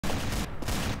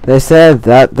They said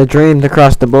that the dream to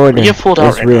cross the border You pulled out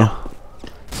is right real. now.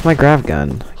 It's my grav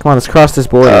gun. Come on, let's cross this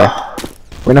border.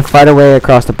 We're gonna fight our way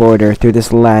across the border through this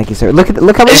laggy circle.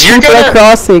 Look how many people are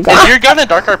crossing. Is your gun a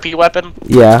dark RP weapon?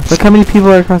 Yeah. Look how many people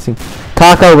are crossing.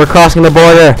 Taco, we're crossing the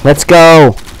border. Let's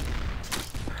go.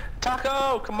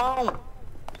 Taco, come on.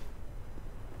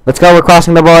 Let's go. We're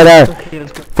crossing the border.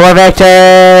 For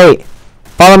victory.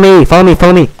 Follow me. Follow me.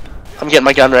 Follow me. I'm getting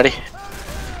my gun ready.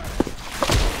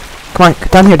 Come on.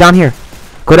 Down here. Down here.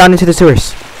 Go down into the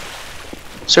sewers.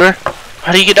 Sir,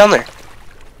 how do you get down there?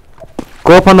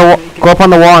 Go up on the go up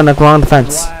on the wall and go on the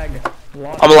fence.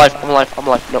 I'm alive. I'm alive. I'm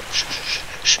alive. No. Shh.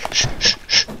 Shh. Shh. Shh.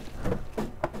 Shh.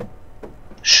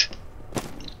 Shh.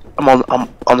 I'm on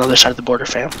the other side of the border,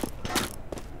 fam.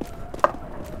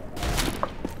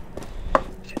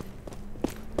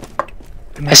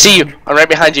 I see you. I'm right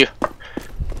behind you.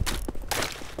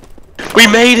 We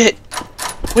made it.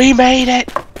 We made it.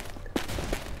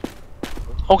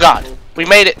 Oh God, we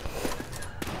made it.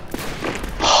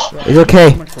 It's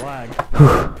okay.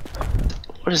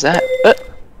 What is that?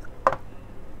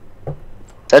 Is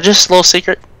that just a little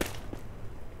secret?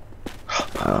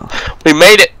 Oh. We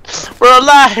made it. We're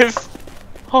alive.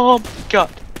 Oh my God.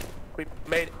 We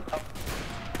made it.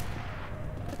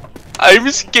 I'm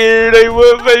scared. I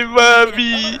want my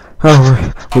mommy.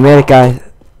 Oh, we made it, guys.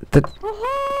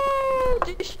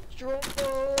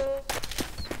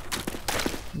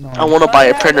 I want to buy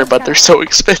a printer, but they're so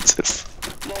expensive.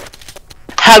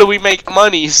 How do we make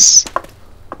monies?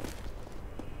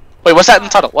 Wait, what's that in the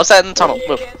tunnel? What's that in the tunnel?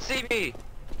 Move. Can't see me.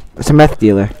 It's a meth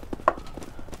dealer.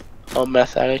 Oh,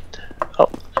 meth addict. Oh.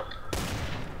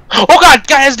 Oh God!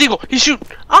 Guy has deagle. He's shooting.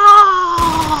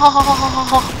 Ah!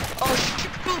 Oh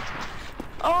shoot!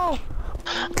 Oh.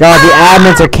 God, the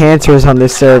admins are cancerous on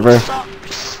this server.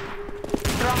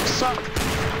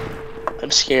 I'm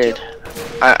scared.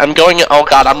 I'm going. Oh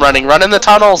God! I'm running. Run in the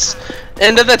tunnels.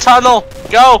 Into the tunnel.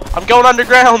 Go! I'm going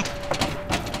underground.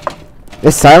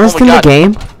 Is Silence in the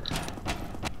game?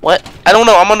 What? I don't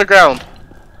know. I'm underground.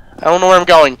 I don't know where I'm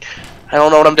going. I don't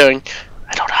know what I'm doing.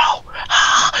 I don't know.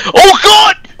 Oh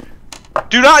God!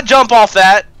 Do not jump off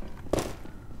that.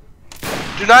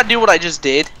 Do not do what I just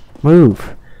did.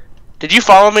 Move. Did you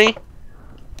follow me?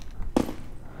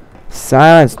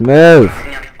 Silence, move.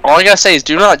 All I gotta say is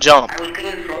do not jump.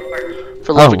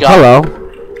 For love Oh, of God. hello.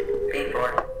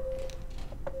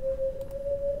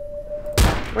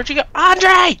 Where'd you go?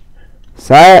 Andre!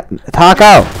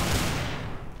 Taco.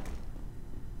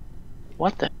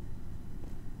 What the?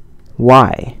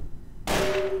 Why?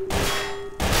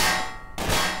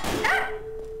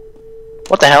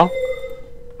 What the hell?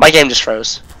 My game just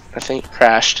froze. I think it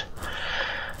crashed.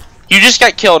 You just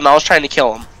got killed and I was trying to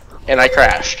kill him. And I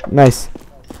crashed. Nice.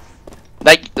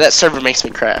 That server makes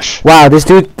me crash. Wow, this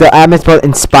dude, the admin spelled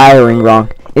inspiring wrong.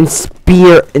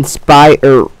 Inspire.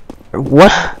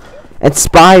 What?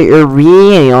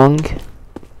 Inspiring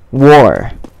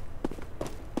war.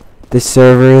 The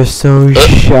server is so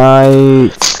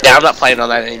shite. Yeah, I'm not playing on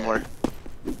that anymore.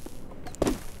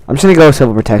 I'm just gonna go with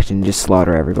civil protection and just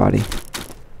slaughter everybody.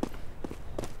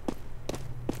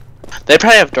 They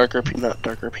probably have darker P, not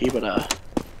darker P, but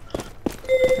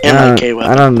K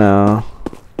weapon. I don't know.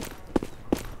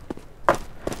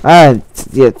 Yeah,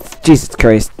 Jesus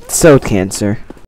Christ, so cancer.